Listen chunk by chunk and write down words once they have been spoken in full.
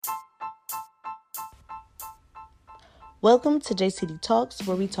Welcome to JTD Talks,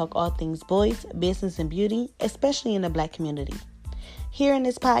 where we talk all things boys, business, and beauty, especially in the Black community. Here in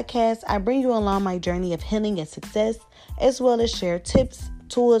this podcast, I bring you along my journey of healing and success, as well as share tips,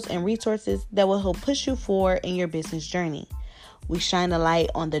 tools, and resources that will help push you forward in your business journey. We shine a light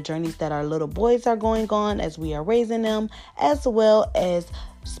on the journeys that our little boys are going on as we are raising them, as well as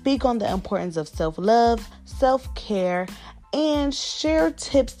speak on the importance of self-love, self-care, and share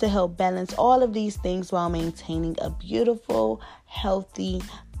tips to help balance all of these things while maintaining a beautiful, healthy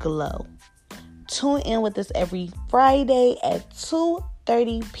glow. Tune in with us every Friday at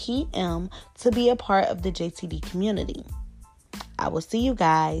 2:30 p.m. to be a part of the JTD community. I will see you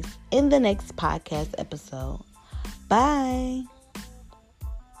guys in the next podcast episode. Bye.